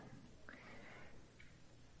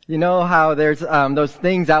You know how there's those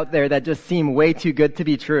things out there that just seem way too good to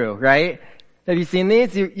be true, right? Have you seen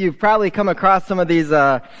these? You've probably come across some of these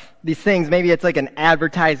things. Maybe it's like an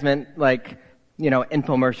advertisement, like,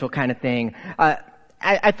 infomercial kind of thing.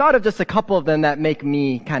 I thought of just a couple of them that make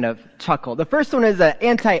me kind of chuckle. The first one is an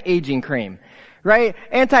anti-aging cream, right?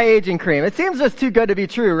 Anti-aging cream. It seems just too good to be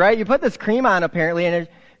true, right? You put this cream on apparently and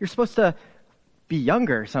you're supposed to be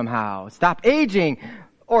younger somehow, stop aging,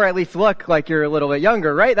 or at least look like you're a little bit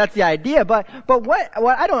younger, right? That's the idea. But what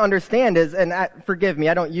I don't understand is, and forgive me,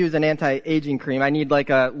 I don't use an anti-aging cream. I need like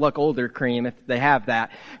a look older cream if they have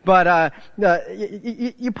that. But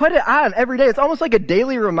you put it on every day. It's almost like a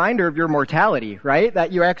daily reminder of your mortality, right?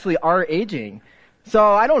 That you actually are aging. So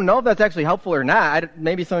I don't know if that's actually helpful or not.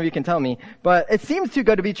 Maybe some of you can tell me. But it seems too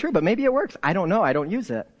good to be true, but maybe it works. I don't know. I don't use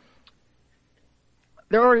it.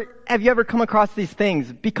 Have you ever come across these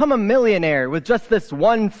things? Become a millionaire with just this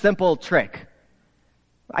one simple trick.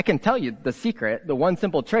 I can tell you the secret. The one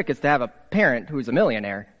simple trick is to have a parent who's a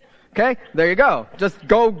millionaire. Okay? There you go. Just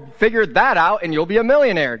go figure that out and you'll be a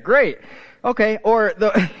millionaire. Great. Okay. Or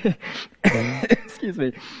excuse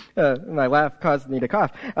me. My laugh caused me to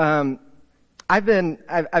cough. I've been,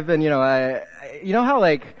 you know how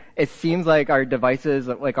like, it seems like our devices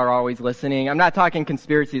like are always listening. I'm not talking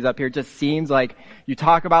conspiracies up here. It just seems like you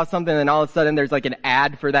talk about something and all of a sudden there's like an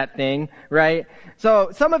ad for that thing, right?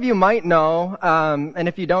 So some of you might know, and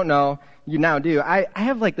if you don't know, you now do. I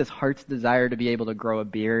have like this heart's desire to be able to grow a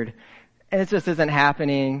beard, and it just isn't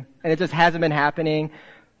happening, and it just hasn't been happening.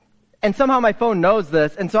 And somehow my phone knows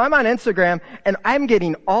this, and so I'm on Instagram, and I'm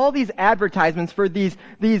getting all these advertisements for these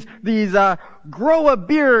grow a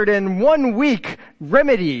beard in 1 week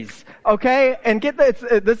remedies, okay? And get this,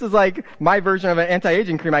 this is like my version of an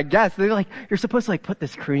anti-aging cream, I guess. They're like, you're supposed to like put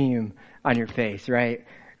this cream on your face, right?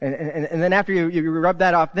 And then after you rub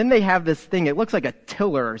that off, then they have this thing, it looks like a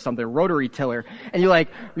tiller or something, rotary tiller, and you like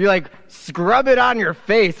scrub it on your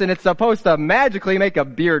face, and it's supposed to magically make a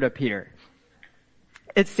beard appear.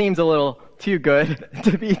 It seems a little too good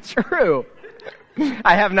to be true.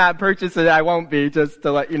 I have not purchased it. I won't be, just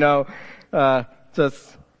to let you know. We're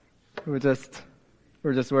just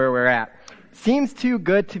where we're at. Seems too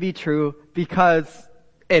good to be true because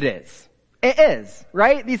it is. It is,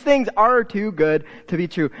 right? These things are too good to be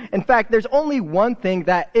true. In fact, there's only one thing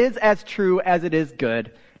that is as true as it is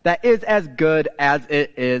good, that is as good as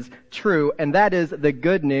it is true, and that is the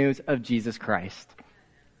good news of Jesus Christ.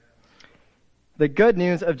 The good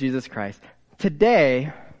news of Jesus Christ.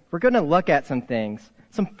 Today, we're going to look at some things,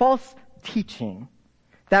 some false teaching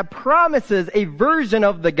that promises a version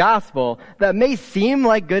of the gospel that may seem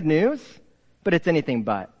like good news, but it's anything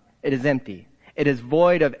but. It is empty. It is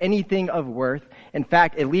void of anything of worth. In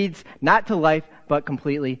fact, it leads not to life, but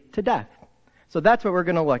completely to death. So that's what we're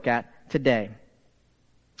going to look at today.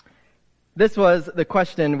 This was the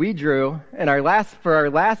question we drew for our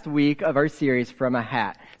last week of our series from a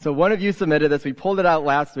hat. So one of you submitted this. We pulled it out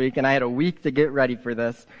last week, and I had a week to get ready for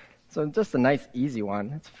this. So just a nice, easy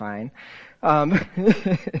one. It's fine.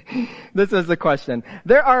 This is the question.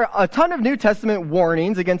 There are a ton of New Testament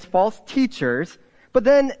warnings against false teachers, but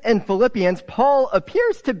then in Philippians, Paul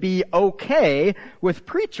appears to be okay with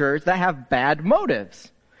preachers that have bad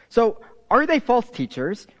motives. So are they false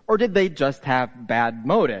teachers, or did they just have bad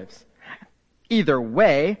motives? Either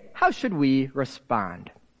way, how should we respond?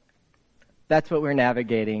 That's what we're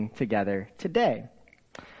navigating together today.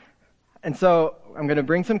 And so I'm going to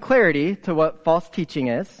bring some clarity to what false teaching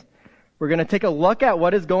is. We're going to take a look at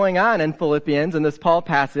what is going on in Philippians in this Paul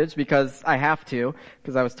passage because I have to,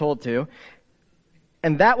 because I was told to.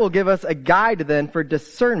 And that will give us a guide then for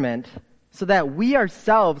discernment so that we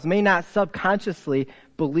ourselves may not subconsciously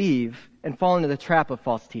believe and fall into the trap of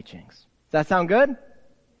false teachings. Does that sound good?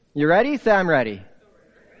 You ready? Say I'm ready.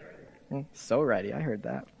 So ready. I heard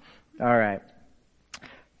that. All right.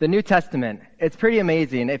 The New Testament, it's pretty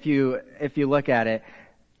amazing if you look at it.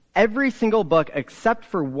 Every single book except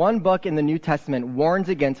for one book in the New Testament warns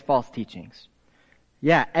against false teachings.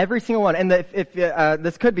 Yeah, every single one. And if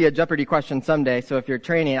this could be a Jeopardy question someday, so if you're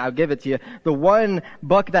training, I'll give it to you. The one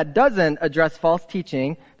book that doesn't address false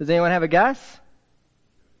teaching, does anyone have a guess?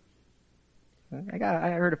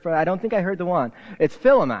 I don't think I heard the one. It's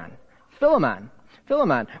Philemon,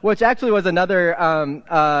 which actually was another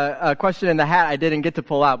question in the hat I didn't get to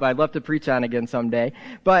pull out, but I'd love to preach on again someday.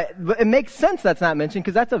 But it makes sense that's not mentioned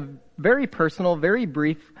because that's a very personal, very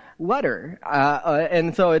brief letter.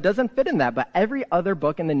 And so it doesn't fit in that. But every other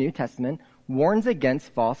book in the New Testament warns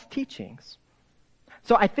against false teachings.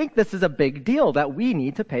 So I think this is a big deal that we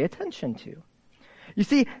need to pay attention to. You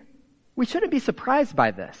see, we shouldn't be surprised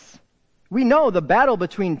by this. We know the battle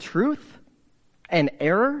between truth and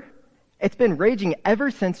error, it's been raging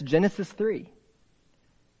ever since Genesis 3.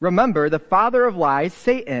 Remember, the father of lies,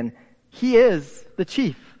 Satan, he is the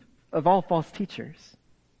chief of all false teachers.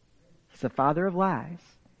 He's the father of lies.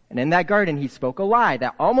 And in that garden, he spoke a lie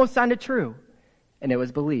that almost sounded true, and it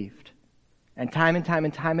was believed. And time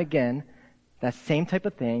again, that same type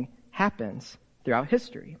of thing happens throughout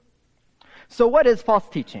history. So what is false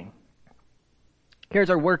teaching? Here's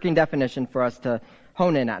our working definition for us to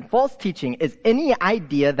hone in on. False teaching is any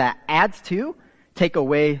idea that adds to, take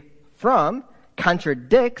away from,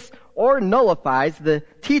 contradicts, or nullifies the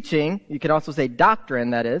teaching, you could also say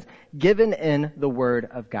doctrine, that is, given in the Word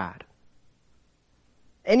of God.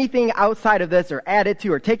 Anything outside of this or added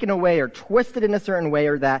to or taken away or twisted in a certain way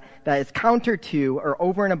or that is counter to or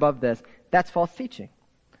over and above this, that's false teaching.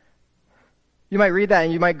 You might read that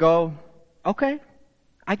and you might go, okay,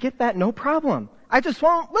 I get that, no problem. I just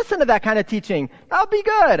won't listen to that kind of teaching. I'll be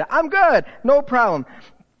good. I'm good. No problem.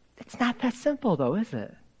 It's not that simple though, is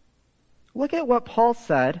it? Look at what Paul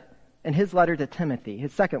said in his letter to Timothy,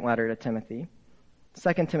 his second letter to Timothy,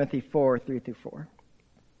 2 Timothy 4, 3-4.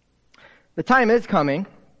 The time is coming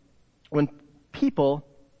when people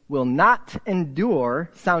will not endure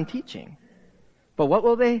sound teaching. But what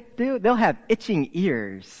will they do? They'll have itching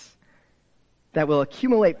ears that will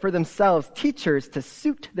accumulate for themselves teachers to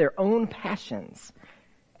suit their own passions.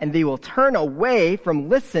 And they will turn away from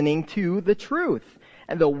listening to the truth.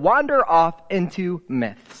 And they'll wander off into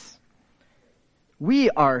myths. We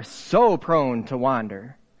are so prone to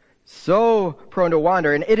wander.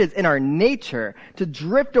 And it is in our nature to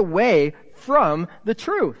drift away from the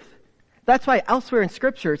truth. That's why elsewhere in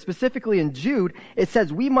Scripture, specifically in Jude, it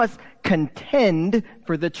says we must contend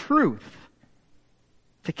for the truth.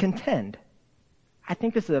 To contend. I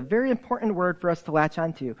think this is a very important word for us to latch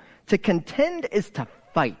onto. To contend is to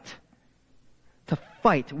fight. To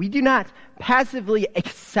fight. We do not passively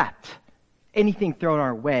accept anything thrown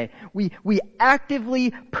our way. We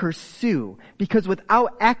actively pursue, because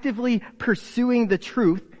without actively pursuing the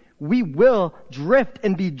truth, we will drift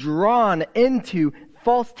and be drawn into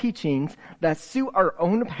false teachings that suit our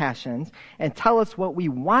own passions and tell us what we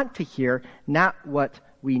want to hear, not what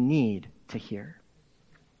we need to hear.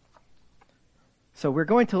 So we're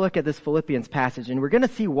going to look at this Philippians passage, and we're going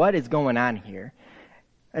to see what is going on here.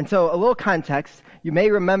 And so a little context, you may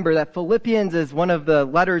remember that Philippians is one of the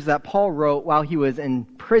letters that Paul wrote while he was in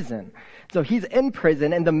prison. So he's in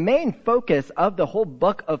prison, and the main focus of the whole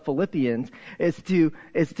book of Philippians is to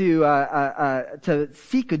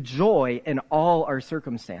seek joy in all our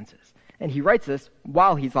circumstances. And he writes this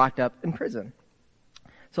while he's locked up in prison.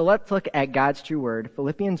 So let's look at God's true word,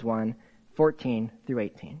 Philippians 1,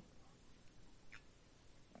 14-18.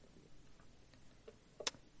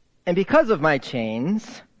 And because of my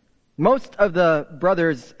chains, most of the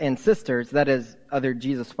brothers and sisters, that is, other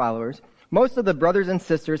Jesus followers, most of the brothers and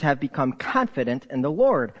sisters have become confident in the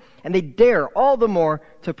Lord, and they dare all the more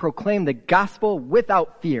to proclaim the gospel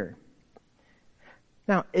without fear.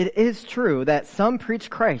 Now, it is true that some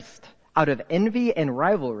preach Christ out of envy and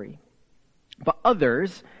rivalry, but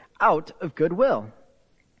others out of goodwill.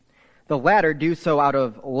 The latter do so out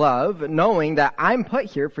of love, knowing that I'm put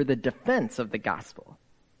here for the defense of the gospel.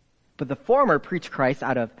 But the former preach Christ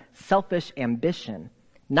out of selfish ambition,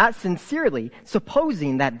 not sincerely,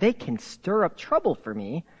 supposing that they can stir up trouble for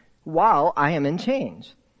me while I am in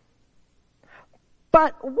chains.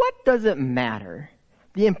 But what does it matter?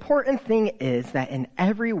 The important thing is that in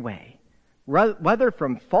every way, whether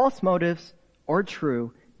from false motives or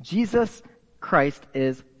true, Jesus Christ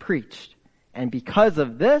is preached. And because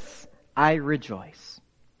of this, I rejoice.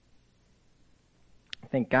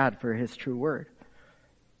 Thank God for his true word.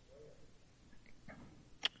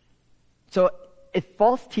 So if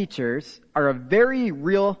false teachers are a very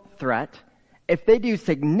real threat, if they do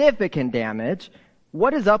significant damage,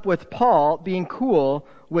 what is up with Paul being cool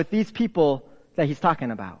with these people that he's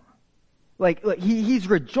talking about? He's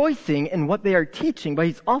rejoicing in what they are teaching, but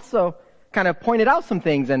he's also kind of pointed out some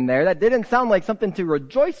things in there that didn't sound like something to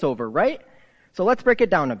rejoice over, right? So let's break it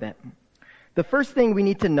down a bit. The first thing we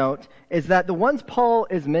need to note is that the ones Paul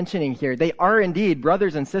is mentioning here, they are indeed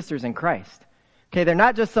brothers and sisters in Christ. Okay, they're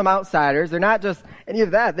not just some outsiders. They're not just any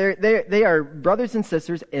of that. They are brothers and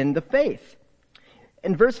sisters in the faith.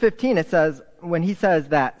 In verse 15, it says, when he says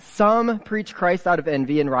that some preach Christ out of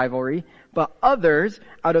envy and rivalry, but others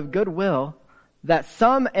out of goodwill, that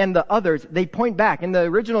some and the others, they point back. In the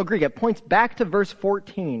original Greek, it points back to verse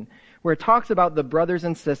 14, where it talks about the brothers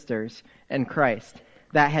and sisters in Christ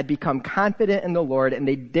that had become confident in the Lord, and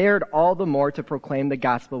they dared all the more to proclaim the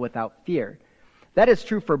gospel without fear. That is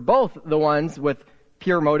true for both the ones with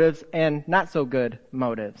pure motives and not so good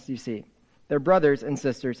motives, you see. their brothers and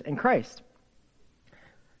sisters in Christ.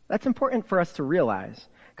 That's important for us to realize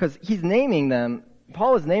because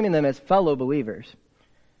Paul is naming them as fellow believers.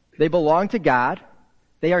 They belong to God.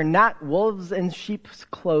 They are not wolves in sheep's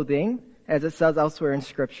clothing, as it says elsewhere in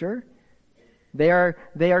Scripture. They are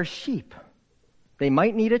sheep. They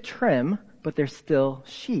might need a trim, but they're still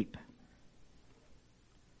sheep.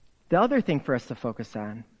 The other thing for us to focus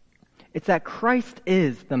on, it's that Christ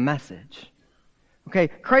is the message. Okay,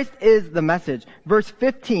 Christ is the message. Verse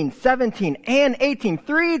 15, 17, and 18,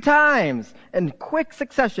 3 times in quick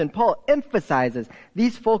succession, Paul emphasizes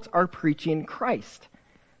these folks are preaching Christ.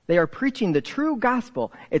 They are preaching the true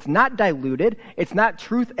gospel. It's not diluted. It's not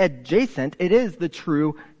truth adjacent. It is the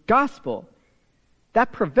true gospel.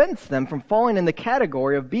 That prevents them from falling in the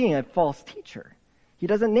category of being a false teacher. He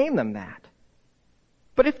doesn't name them that.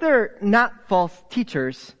 But if they're not false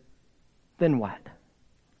teachers, then what?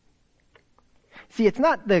 See, it's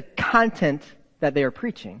not the content that they are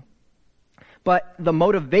preaching, but the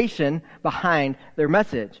motivation behind their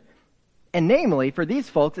message. And namely, for these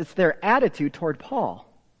folks, it's their attitude toward Paul.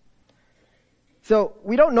 So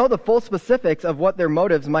we don't know the full specifics of what their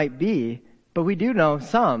motives might be, but we do know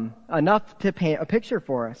some, enough to paint a picture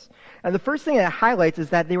for us. And the first thing it highlights is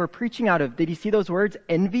that they were preaching out of, did you see those words?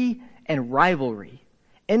 Envy and rivalry.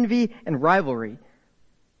 Envy and rivalry.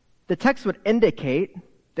 The text would indicate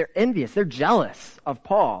they're envious, they're jealous of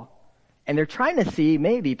Paul, and they're trying to see,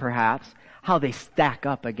 maybe, perhaps, how they stack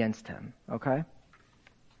up against him, okay?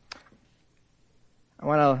 I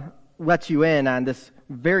want to let you in on this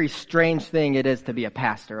very strange thing it is to be a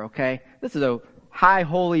pastor, okay? This is a high,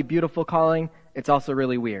 holy, beautiful calling. It's also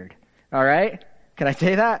really weird, all right? Can I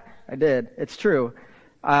say that? I did. It's true.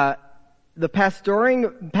 The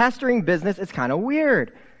pastoring business is kind of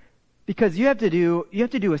weird. Because you have to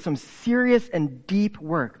do some serious and deep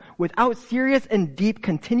work. Without serious and deep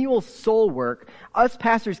continual soul work, us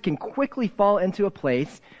pastors can quickly fall into a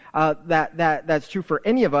place that's true for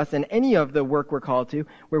any of us and any of the work we're called to,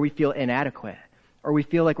 where we feel inadequate, or we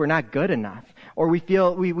feel like we're not good enough, or we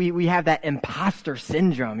feel we have that imposter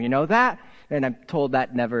syndrome. You know that? And I'm told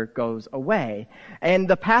that never goes away. And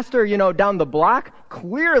the pastor, down the block,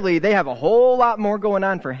 clearly they have a whole lot more going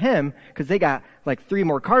on for him because they got like 3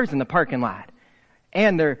 more cars in the parking lot.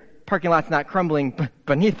 And their parking lot's not crumbling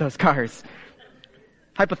beneath those cars.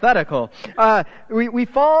 Hypothetical. We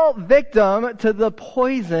fall victim to the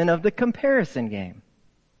poison of the comparison game.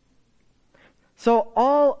 So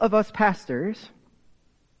all of us pastors,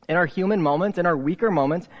 in our human moments, in our weaker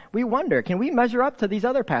moments, we wonder, can we measure up to these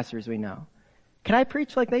other pastors we know? Can I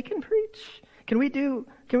preach like they can preach? Can we do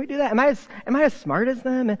that? Am I as smart as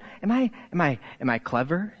them? Am I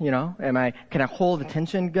clever? Can I hold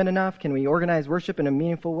attention good enough? Can we organize worship in a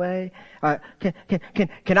meaningful way?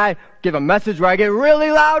 Can I give a message where I get really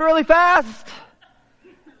loud, really fast?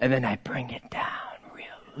 And then I bring it down real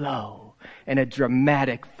low in a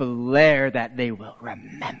dramatic flair that they will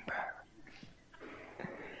remember.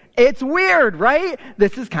 It's weird, right?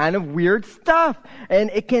 This is kind of weird stuff. And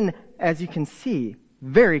it can, as you can see,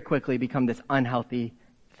 very quickly become this unhealthy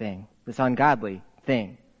thing, this ungodly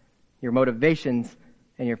thing. Your motivations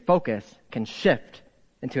and your focus can shift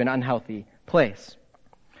into an unhealthy place.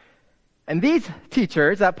 And these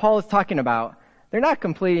teachers that Paul is talking about, they're not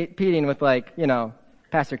competing with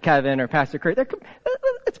Pastor Kevin or Pastor Kurt.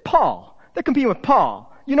 It's Paul. They're competing with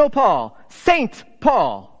Paul. You know Paul. Saint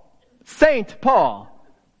Paul. Saint Paul.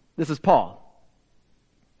 This is Paul.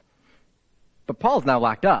 But Paul's now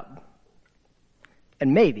locked up.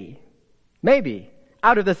 And maybe,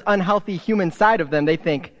 out of this unhealthy human side of them, they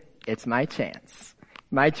think, it's my chance.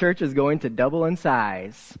 My church is going to double in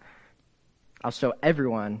size. I'll show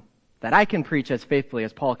everyone that I can preach as faithfully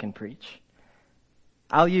as Paul can preach.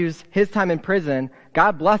 I'll use his time in prison,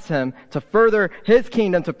 God bless him, to further his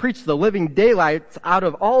kingdom, to preach the living daylights out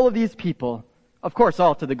of all of these people. Of course,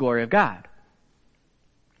 all to the glory of God.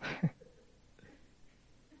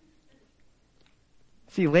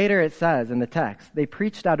 See, later it says in the text, they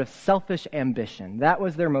preached out of selfish ambition. That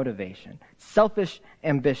was their motivation. Selfish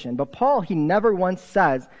ambition. But Paul, he never once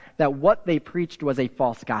says that what they preached was a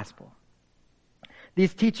false gospel.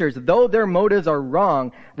 These teachers, though their motives are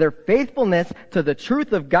wrong, their faithfulness to the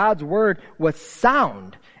truth of God's word was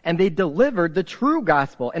sound, and they delivered the true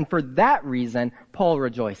gospel. And for that reason, Paul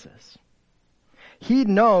rejoices. He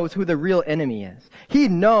knows who the real enemy is. He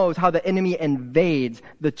knows how the enemy invades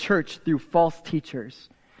the church through false teachers.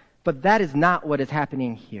 But that is not what is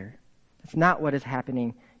happening here. It's not what is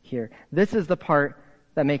happening here. This is the part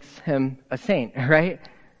that makes him a saint, right?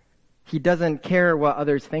 He doesn't care what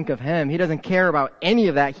others think of him. He doesn't care about any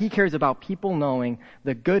of that. He cares about people knowing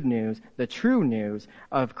the good news, the true news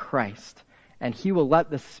of Christ. and he will let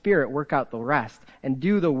the Spirit work out the rest and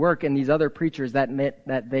do the work in these other preachers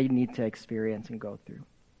that they need to experience and go through.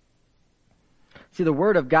 See, the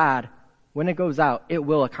Word of God, when it goes out, it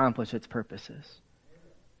will accomplish its purposes.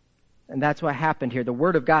 And that's what happened here. The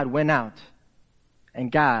Word of God went out,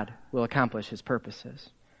 and God will accomplish his purposes.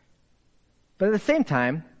 But at the same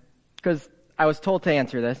time, because I was told to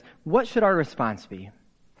answer this, what should our response be?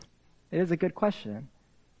 It is a good question.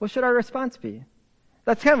 What should our response be?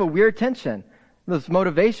 That's kind of a weird tension. Those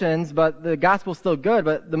motivations, but the gospel's still good,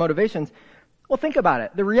 but the motivations. Well, think about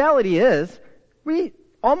it. The reality is, we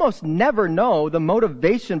almost never know the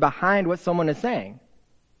motivation behind what someone is saying.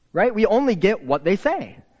 Right? We only get what they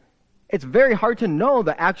say. It's very hard to know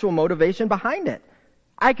the actual motivation behind it.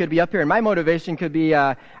 I could be up here, and my motivation could be,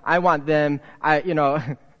 I want them,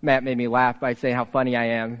 Matt made me laugh by saying how funny I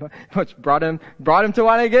am, which brought him to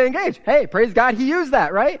want to get engaged. Hey, praise God, he used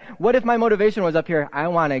that, right? What if my motivation was up here, I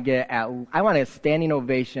want a standing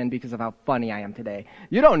ovation because of how funny I am today?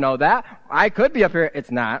 You don't know that. I could be up here.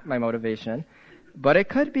 It's not my motivation, but it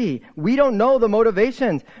could be. We don't know the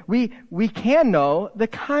motivations. We can know the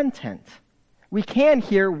content. We can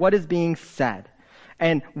hear what is being said.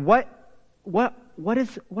 And what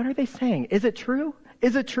are they saying? Is it true?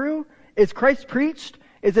 Is it true? Is Christ preached?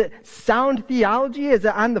 Is it sound theology? Is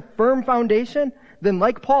it on the firm foundation? Then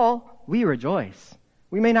like Paul, we rejoice.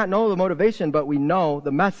 We may not know the motivation, but we know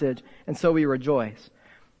the message, and so we rejoice.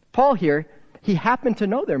 Paul here, he happened to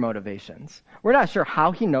know their motivations. We're not sure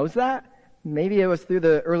how he knows that. Maybe it was through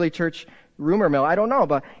the early church rumor mill. I don't know.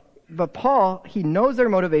 But Paul, he knows their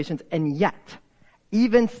motivations, and yet,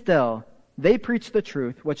 even still, they preached the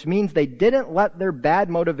truth, which means they didn't let their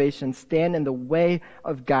bad motivations stand in the way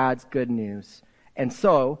of God's good news. And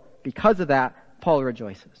so, because of that, Paul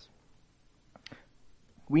rejoices.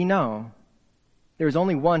 We know there is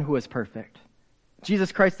only one who is perfect.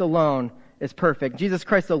 Jesus Christ alone is perfect. Jesus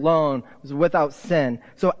Christ alone was without sin.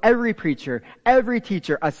 So every preacher, every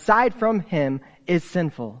teacher, aside from him, is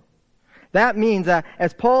sinful. That means that,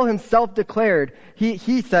 as Paul himself declared,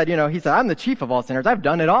 he said, I'm the chief of all sinners. I've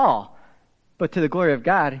done it all. But to the glory of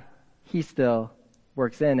God, he still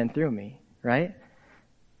works in and through me, right?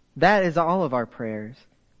 That is all of our prayers.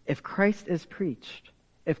 If Christ is preached,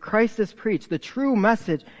 the true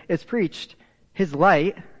message is preached, his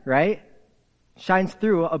light, right, shines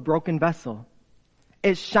through a broken vessel.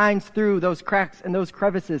 It shines through those cracks and those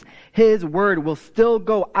crevices. His word will still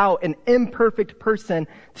go out, an imperfect person,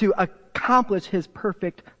 to accomplish his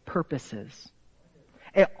perfect purposes.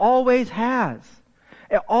 It always has.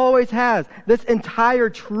 It always has. This entire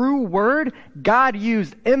true word, God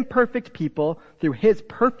used imperfect people through his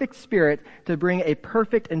perfect Spirit to bring a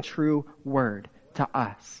perfect and true word to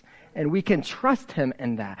us. And we can trust him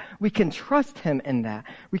in that. We can trust him in that.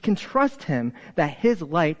 We can trust him that his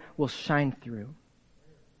light will shine through.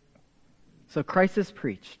 So Christ is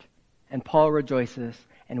preached, and Paul rejoices,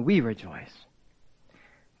 and we rejoice.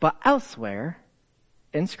 But elsewhere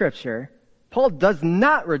in Scripture, Paul does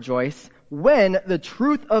not rejoice when the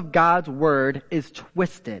truth of God's word is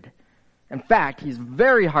twisted. In fact, he's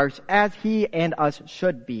very harsh, as he and us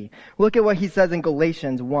should be. Look at what he says in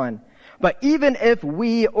Galatians 1. But even if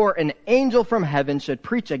we or an angel from heaven should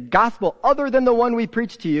preach a gospel other than the one we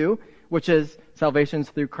preach to you, which is salvation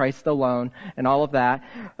through Christ alone and all of that,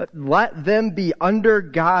 let them be under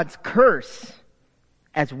God's curse.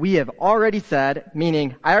 As we have already said,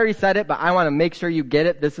 meaning I already said it, but I want to make sure you get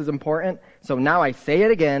it. This is important. So now I say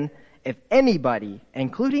it again. If anybody,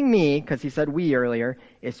 including me, because he said we earlier,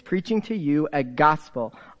 is preaching to you a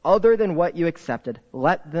gospel other than what you accepted,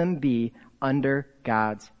 let them be under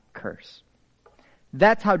God's curse.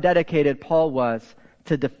 That's how dedicated Paul was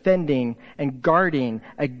to defending and guarding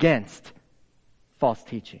against false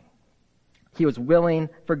teaching. He was willing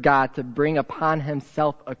for God to bring upon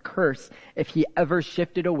himself a curse if he ever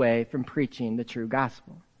shifted away from preaching the true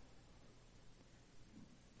gospel.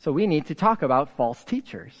 So we need to talk about false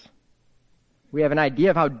teachers. We have an idea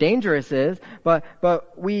of how dangerous it is,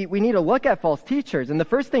 but we need to look at false teachers. And the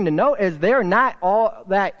first thing to note is they're not all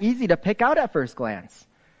that easy to pick out at first glance.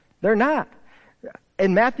 They're not.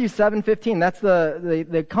 In Matthew 7:15, that's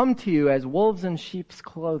they come to you as wolves in sheep's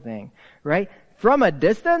clothing, right? From a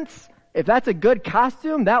distance, if that's a good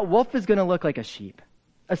costume, that wolf is going to look like a sheep,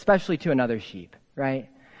 especially to another sheep, right?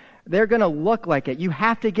 They're going to look like it. You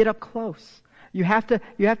have to get up close. You have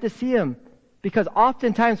to see them. Because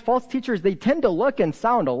oftentimes false teachers, they tend to look and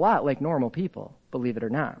sound a lot like normal people, believe it or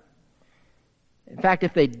not. In fact,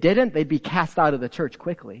 if they didn't, they'd be cast out of the church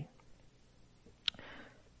quickly.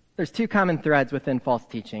 there's two common threads within false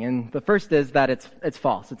teaching. And the first is that it's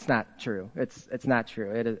false. It's not true. It's not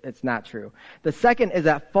true. It's not true. The second is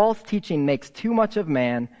that false teaching makes too much of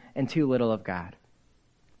man and too little of God.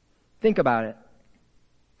 Think about it.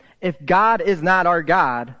 If God is not our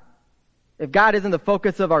God, if God isn't the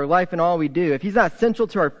focus of our life and all we do, if he's not central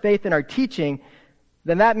to our faith and our teaching,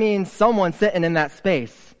 then that means someone's sitting in that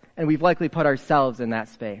space, and we've likely put ourselves in that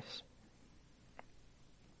space.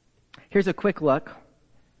 Here's a quick look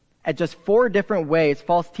at just 4 different ways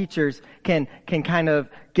false teachers can kind of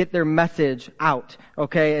get their message out,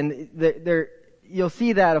 okay? And you'll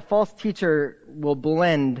see that a false teacher will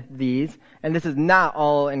blend these, and this is not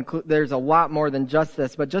all there's a lot more than just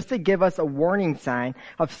this, but just to give us a warning sign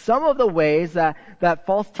of some of the ways that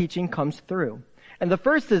false teaching comes through. And the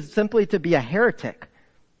first is simply to be a heretic.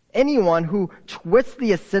 Anyone who twists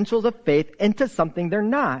the essentials of faith into something they're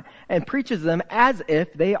not and preaches them as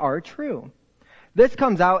if they are true. This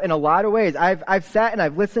comes out in a lot of ways. I've sat and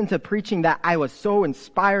I've listened to preaching that I was so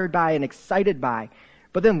inspired by and excited by.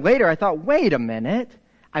 But then later I thought, wait a minute.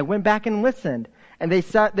 I went back and listened. And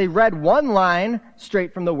they read one line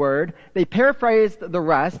straight from the Word. They paraphrased the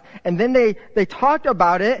rest. And then they talked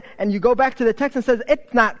about it. And you go back to the text and it says,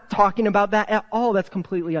 it's not talking about that at all. That's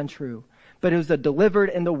completely untrue. But it was delivered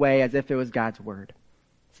in the way as if it was God's Word.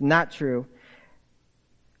 It's not true.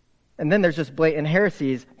 And then there's just blatant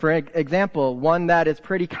heresies. For example, one that is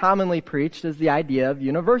pretty commonly preached is the idea of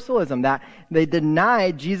universalism, that they deny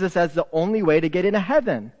Jesus as the only way to get into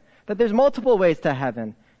heaven, that there's multiple ways to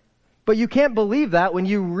heaven. But you can't believe that when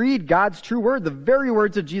you read God's true word, the very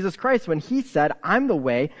words of Jesus Christ, when he said, I'm the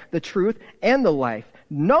way, the truth, and the life.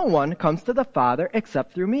 No one comes to the Father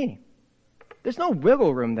except through me. There's no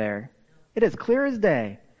wiggle room there. It is clear as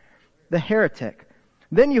day. The heretic.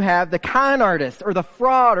 Then you have the con artist or the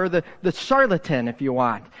fraud or the charlatan, if you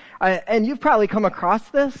want. And you've probably come across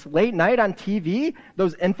this late night on TV,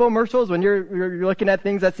 those infomercials when you're looking at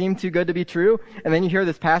things that seem too good to be true, and then you hear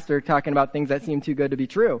this pastor talking about things that seem too good to be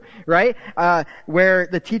true, right? Where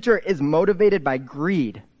the teacher is motivated by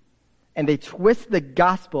greed, and they twist the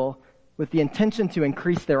gospel with the intention to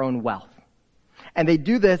increase their own wealth. And they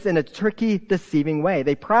do this in a tricky, deceiving way.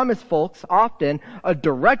 They promise folks often a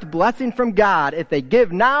direct blessing from God if they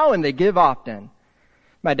give now and they give often.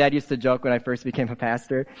 My dad used to joke when I first became a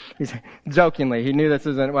pastor. Jokingly, he knew this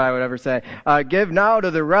isn't what I would ever say. Give now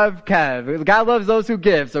to the Rev Kev. God loves those who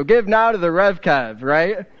give, so give now to the Rev Kev,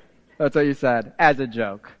 right? That's what you said, as a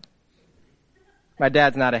joke. My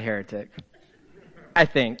dad's not a heretic. I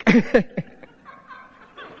think.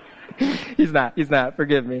 He's not.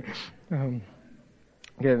 Forgive me.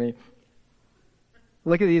 Forgive me.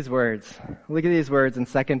 Look at these words. Look at these words in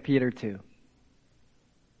 2 Peter 2.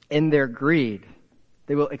 In their greed,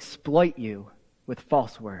 they will exploit you with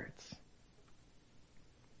false words.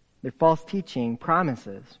 Their false teaching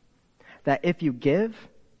promises that if you give,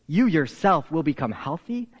 you yourself will become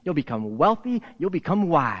healthy, you'll become wealthy, you'll become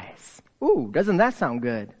wise. Ooh, doesn't that sound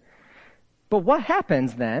good? But what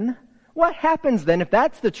happens then? What happens then if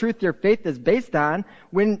that's the truth your faith is based on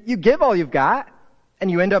when you give all you've got and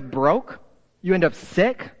you end up broke, you end up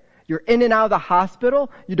sick, you're in and out of the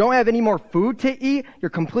hospital, you don't have any more food to eat, you're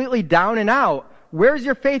completely down and out? Where's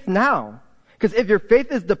your faith now? Because if your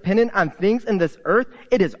faith is dependent on things in this earth,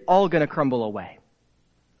 it is all going to crumble away.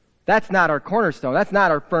 That's not our cornerstone. That's not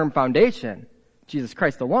our firm foundation. Jesus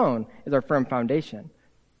Christ alone is our firm foundation.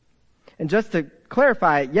 And just to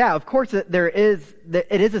clarify, yeah, of course it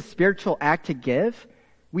is a spiritual act to give.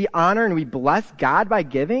 We honor and we bless God by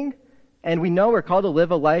giving. And we know we're called to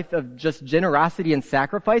live a life of just generosity and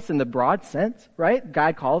sacrifice in the broad sense, right?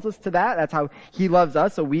 God calls us to that. That's how he loves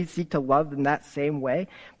us, so we seek to love in that same way.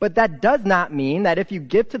 But that does not mean that if you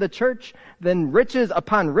give to the church, then riches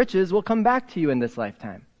upon riches will come back to you in this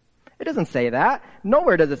lifetime. It doesn't say that.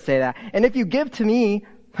 Nowhere does it say that. And if you give to me,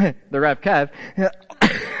 the Rev Kev,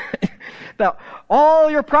 that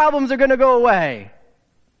all your problems are going to go away.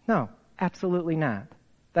 No, absolutely not.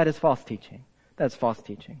 That is false teaching. That is false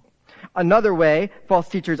teaching. Another way false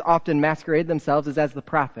teachers often masquerade themselves is as the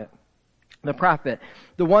prophet. The prophet.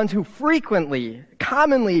 The ones who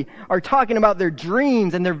commonly are talking about their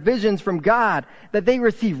dreams and their visions from God, that they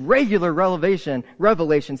receive regular revelation,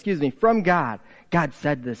 from God. God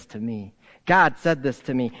said this to me. God said this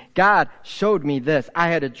to me. God showed me this. I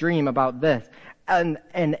had a dream about this. And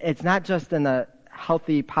it's not just in a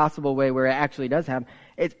healthy, possible way where it actually does happen.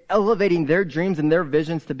 It's elevating their dreams and their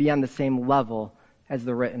visions to be on the same level as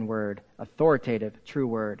the written word, authoritative, true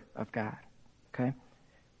word of God. Okay?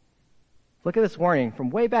 Look at this warning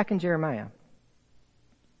from way back in Jeremiah.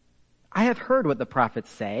 I have heard what the prophets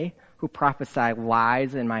say, who prophesy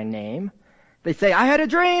lies in my name. They say, I had a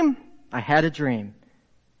dream. I had a dream.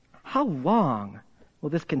 How long will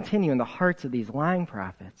this continue in the hearts of these lying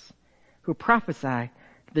prophets who prophesy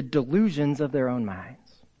the delusions of their own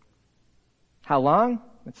minds? How long?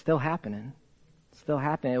 It's still happening. It's still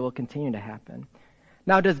happening. It will continue to happen.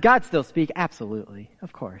 Now, does God still speak? Absolutely.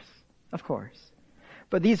 Of course. Of course.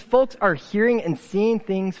 But these folks are hearing and seeing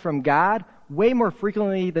things from God way more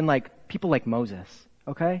frequently than people like Moses.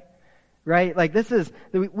 Okay? Right?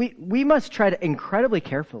 We must tread incredibly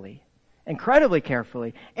carefully.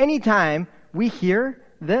 Anytime we hear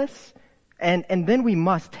this, and then we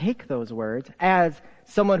must take those words as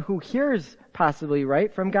someone who hears possibly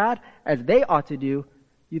right from God, as they ought to do,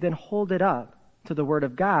 you then hold it up to the Word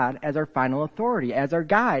of God as our final authority, as our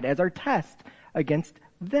guide, as our test against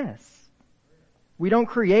this. We don't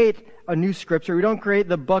create a new scripture. We don't create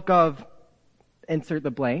the book of insert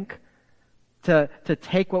the blank to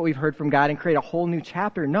take what we've heard from God and create a whole new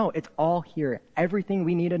chapter. No, it's all here. Everything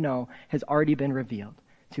we need to know has already been revealed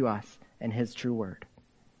to us in His true Word.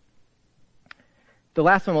 The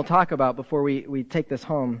last one we'll talk about before we take this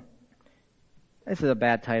home, this is a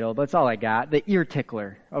bad title, but it's all I got. The ear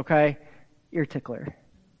tickler, okay? Ear tickler.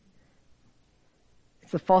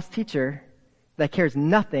 It's a false teacher that cares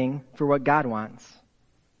nothing for what God wants.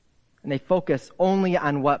 And they focus only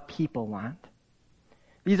on what people want.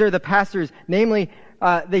 These are the pastors, namely,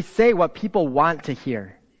 they say what people want to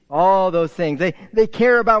hear. All those things. They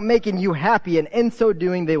care about making you happy, and in so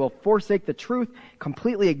doing, they will forsake the truth,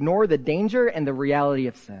 completely ignore the danger and the reality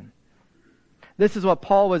of sin. This is what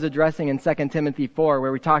Paul was addressing in 2 Timothy 4,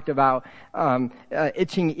 where we talked about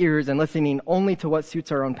itching ears and listening only to what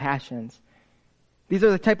suits our own passions. These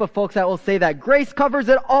are the type of folks that will say that grace covers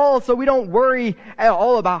it all, so we don't worry at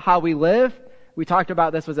all about how we live. We talked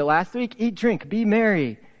about this, was it last week? Eat, drink, be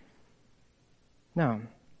merry. No.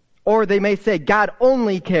 Or they may say God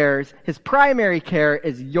only cares, His primary care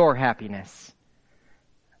is your happiness.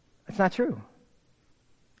 That's not true.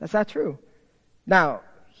 That's not true. Now,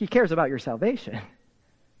 He cares about your salvation.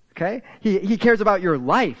 Okay? He cares about your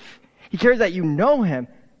life. He cares that you know Him.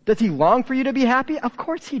 Does He long for you to be happy? Of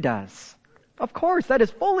course He does. Of course, that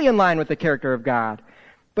is fully in line with the character of God.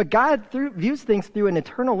 But God views things through an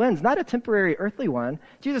eternal lens, not a temporary earthly one.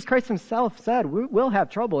 Jesus Christ Himself said we will have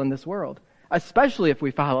trouble in this world, especially if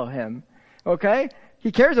we follow Him. Okay?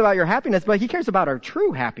 He cares about your happiness, but He cares about our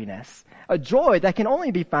true happiness, a joy that can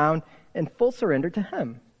only be found in full surrender to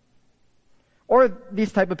Him. Or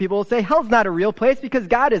these type of people will say, hell's not a real place because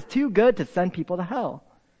God is too good to send people to hell.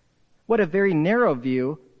 What a very narrow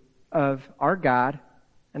view of our God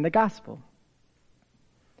and the gospel.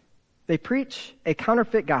 They preach a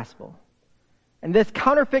counterfeit gospel. And this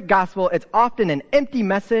counterfeit gospel, it's often an empty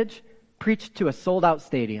message preached to a sold-out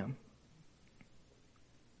stadium.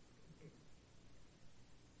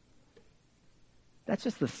 That's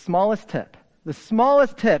just the smallest tip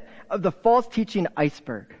of the false teaching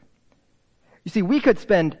iceberg. You see, we could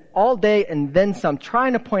spend all day and then some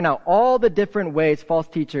trying to point out all the different ways false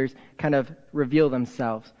teachers kind of reveal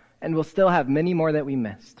themselves, and we'll still have many more that we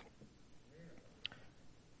missed.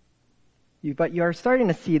 But you are starting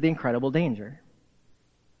to see the incredible danger.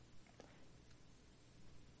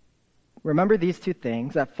 Remember these two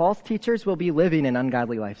things, that false teachers will be living an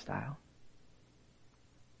ungodly lifestyle.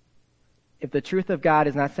 If the truth of God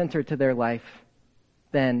is not centered to their life,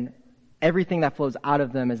 then everything that flows out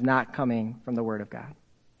of them is not coming from the Word of God.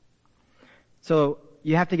 So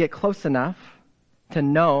you have to get close enough to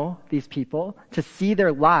know these people, to see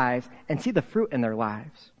their lives, and see the fruit in their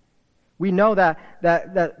lives. We know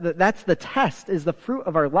that's the test, is the fruit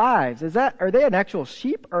of our lives. Are they an actual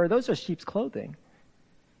sheep, or are those just sheep's clothing?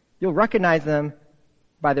 You'll recognize them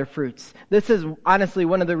by their fruits. This is honestly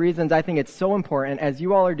one of the reasons I think it's so important, as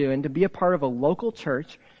you all are doing, to be a part of a local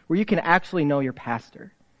church where you can actually know your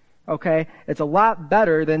pastor. Okay? It's a lot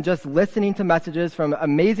better than just listening to messages from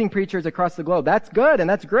amazing preachers across the globe. That's good and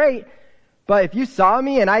that's great. But if you saw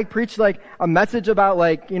me and I preached a message about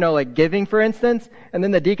giving, for instance, and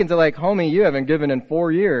then the deacons are like, homie, you haven't given in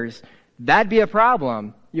 4 years, that'd be a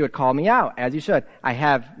problem. You would call me out, as you should.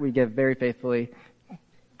 We give very faithfully.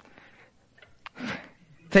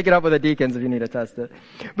 Take it up with the deacons if you need to test it.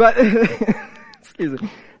 But, excuse me,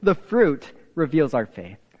 the fruit reveals our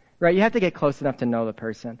faith, right? You have to get close enough to know the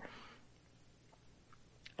person.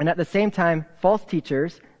 And at the same time, false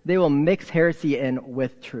teachers, they will mix heresy in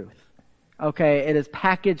with truth. Okay, it is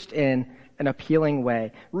packaged in an appealing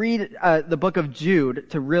way. Read the book of Jude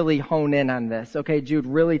to really hone in on this. Okay, Jude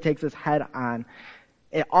really takes this head on.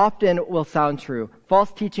 It often will sound true.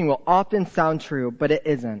 False teaching will often sound true, but it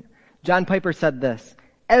isn't. John Piper said this: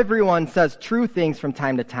 everyone says true things from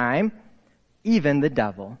time to time, even the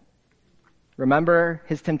devil. Remember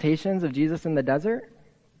his temptations of Jesus in the desert?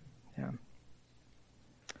 Yeah.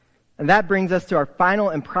 And that brings us to our final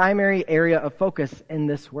and primary area of focus in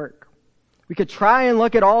this work. We could try and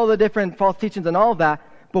look at all the different false teachings and all of that,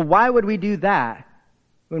 but why would we do that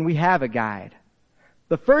when we have a guide?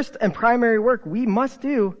 The first and primary work we must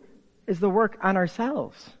do is the work on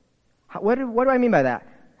ourselves. What do I mean by that?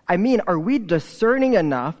 I mean, are we discerning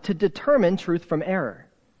enough to determine truth from error?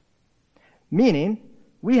 Meaning,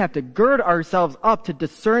 we have to gird ourselves up to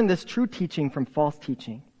discern this true teaching from false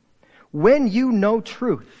teaching. When you know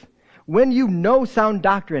truth, when you know sound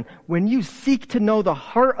doctrine, when you seek to know the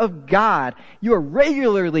heart of God, you are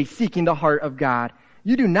regularly seeking the heart of God.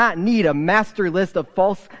 You do not need a master list of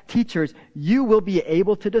false teachers. You will be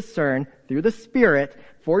able to discern through the Spirit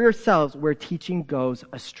for yourselves where teaching goes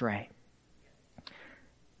astray.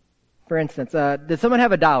 For instance, does someone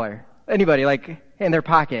have $1? Anybody, like, in their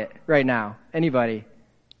pocket right now? Anybody?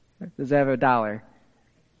 Does they have $1?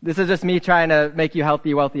 This is just me trying to make you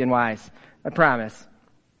healthy, wealthy, and wise. I promise.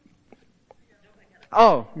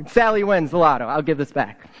 Oh, Sally wins the lotto. I'll give this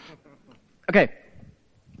back. Okay.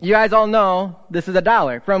 You guys all know this is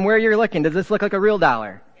 $1. From where you're looking, does this look like a real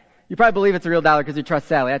dollar? You probably believe it's a real dollar because you trust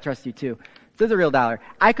Sally. I trust you too. This is a real dollar.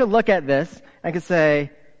 I could look at this. I could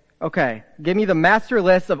say, okay, give me the master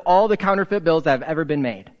list of all the counterfeit bills that have ever been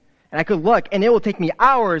made. And I could look, and it will take me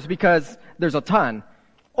hours because there's a ton.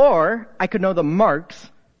 Or I could know the marks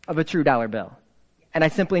of a true dollar bill. And I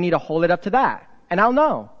simply need to hold it up to that. And I'll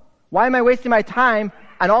know. Why am I wasting my time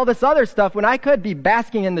on all this other stuff when I could be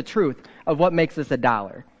basking in the truth of what makes this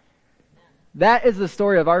 $1? That is the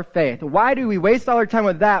story of our faith. Why do we waste all our time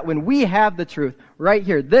with that when we have the truth right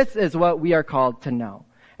here? This is what we are called to know.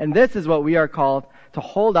 And this is what we are called to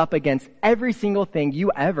hold up against every single thing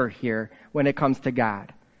you ever hear when it comes to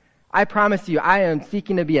God. I promise you, I am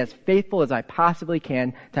seeking to be as faithful as I possibly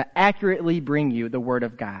can to accurately bring you the Word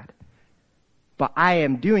of God. But I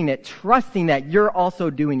am doing it trusting that you're also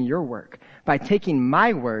doing your work by taking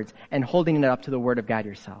my words and holding it up to the Word of God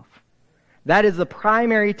yourself. That is the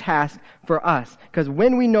primary task for us, because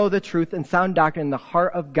when we know the truth and sound doctrine in the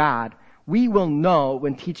heart of God, we will know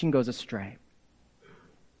when teaching goes astray.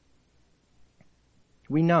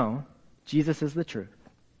 We know Jesus is the truth.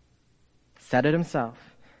 Said it himself.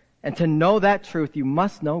 And to know that truth, you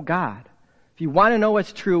must know God. If you want to know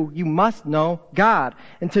what's true, you must know God.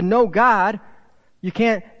 And to know God, you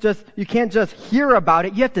can't just hear about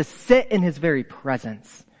it. You have to sit in his very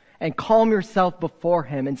presence and calm yourself before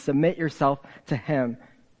him and submit yourself to him.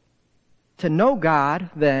 To know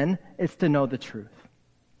God, then, is to know the truth.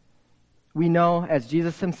 We know, as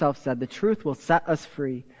Jesus himself said, the truth will set us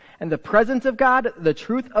free. And the presence of God, the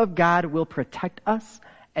truth of God, will protect us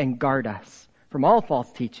and guard us from all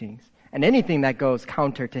false teachings and anything that goes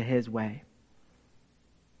counter to his way.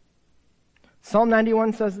 Psalm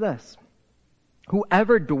 91 says this: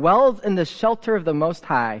 whoever dwells in the shelter of the Most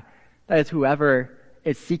High, that is, whoever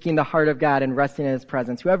is seeking the heart of God and resting in his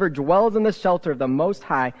presence, whoever dwells in the shelter of the Most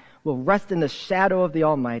High will rest in the shadow of the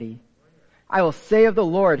Almighty. I will say of the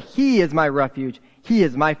Lord, he is my refuge, he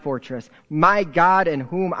is my fortress, my God in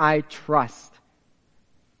whom I trust.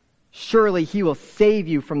 Surely he will save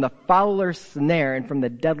you from the fowler's snare and from the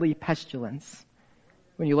deadly pestilence.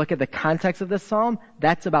 When you look at the context of this psalm,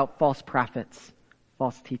 that's about false prophets,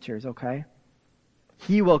 false teachers, okay?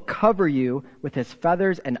 He will cover you with his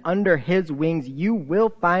feathers, and under his wings you will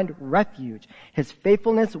find refuge. His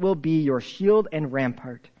faithfulness will be your shield and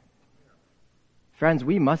rampart. Friends,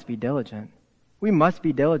 we must be diligent. We must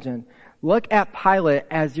be diligent. Look at Pilate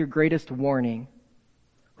as your greatest warning,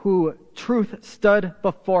 who truth stood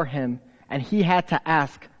before him, and he had to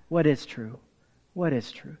ask, what is true? What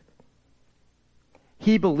is truth?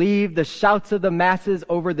 He believed the shouts of the masses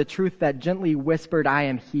over the truth that gently whispered, I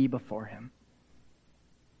am he, before him.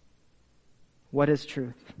 What is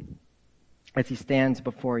truth? As he stands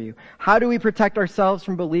before you. How do we protect ourselves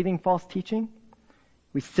from believing false teaching?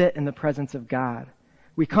 We sit in the presence of God.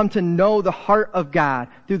 We come to know the heart of God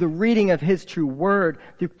through the reading of his true word,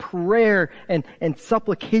 through prayer and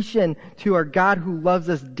supplication to our God who loves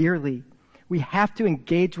us dearly. We have to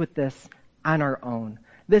engage with this on our own.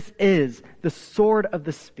 This is the sword of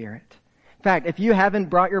the Spirit. In fact, if you haven't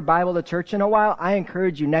brought your Bible to church in a while, I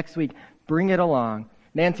encourage you next week, bring it along.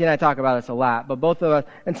 Nancy and I talk about this a lot, but both of us,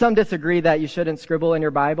 and some disagree that you shouldn't scribble in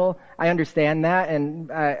your Bible. I understand that,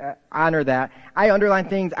 and I honor that. I underline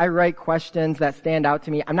things, I write questions that stand out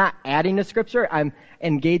to me. I'm not adding to Scripture, I'm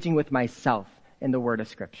engaging with myself in the Word of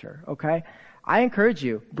Scripture, okay? I encourage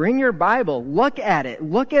you, bring your Bible, look at it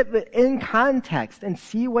in context, and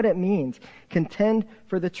see what it means. Contend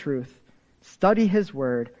for the truth. Study his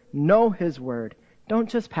Word, know his Word. Don't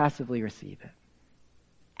just passively receive it.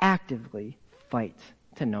 Actively fight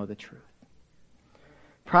to know the truth.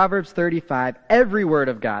 Proverbs 35, every word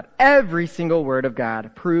of God, every single word of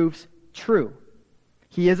God proves true.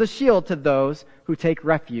 He is a shield to those who take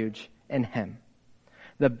refuge in him.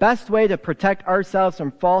 The best way to protect ourselves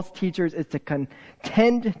from false teachers is to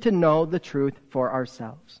contend to know the truth for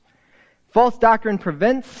ourselves. False doctrine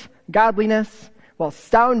prevents godliness, while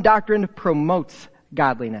sound doctrine promotes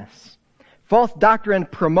godliness. False doctrine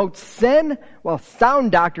promotes sin, while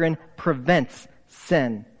sound doctrine prevents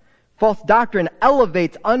sin. False doctrine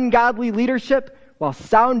elevates ungodly leadership, while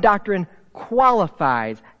sound doctrine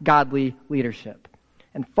qualifies godly leadership.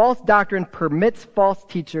 And false doctrine permits false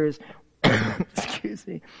teachers,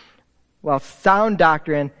 while sound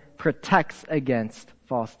doctrine protects against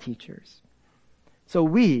false teachers. So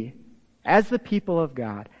we, as the people of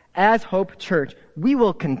God, as Hope Church, we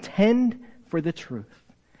will contend for the truth,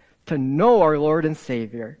 to know our Lord and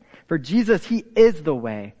Savior. For Jesus, He is the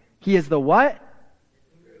way. He is the what?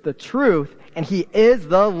 The truth, and He is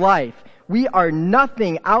the life. We are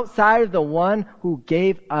nothing outside of the one who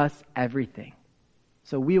gave us everything.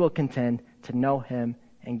 So we will contend to know Him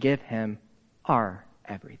and give Him our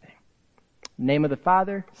everything. In the name of the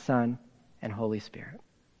Father, Son, and Holy Spirit.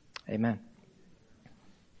 Amen.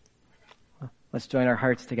 Let's join our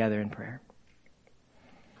hearts together in prayer.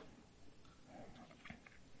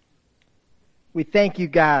 We thank you,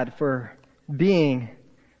 God, for being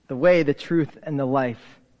the way, the truth, and the life,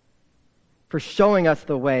 for showing us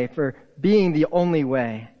the way, for being the only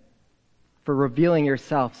way, for revealing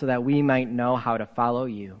yourself so that we might know how to follow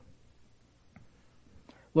you.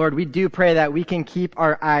 Lord, we do pray that we can keep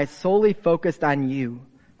our eyes solely focused on you,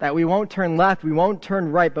 that we won't turn left, we won't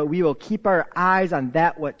turn right, but we will keep our eyes on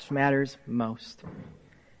that which matters most.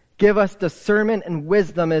 Give us discernment and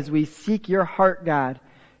wisdom as we seek your heart, God,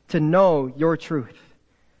 to know your truth,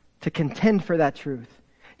 to contend for that truth.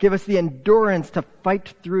 Give us the endurance to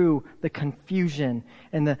fight through the confusion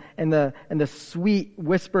and the sweet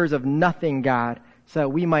whispers of nothing, God, so that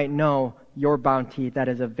we might know your bounty that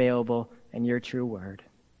is available in your true word.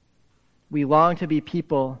 We long to be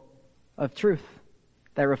people of truth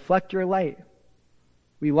that reflect your light.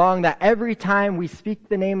 We long that every time we speak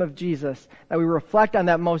the name of Jesus, that we reflect on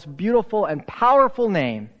that most beautiful and powerful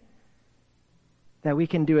name, that we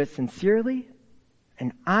can do it sincerely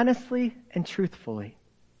and honestly and truthfully.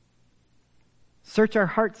 Search our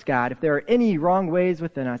hearts, God, if there are any wrong ways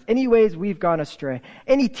within us, any ways we've gone astray,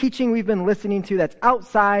 any teaching we've been listening to that's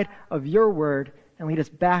outside of your word, and lead us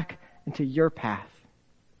back into your path.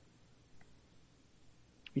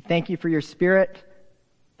 We thank you for your Spirit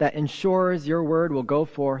that ensures your word will go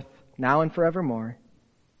forth now and forevermore.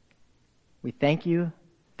 We thank you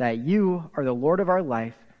that you are the Lord of our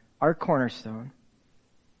life, our cornerstone,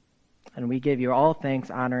 and we give you all thanks,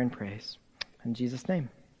 honor, and praise. In Jesus' name,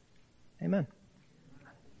 amen.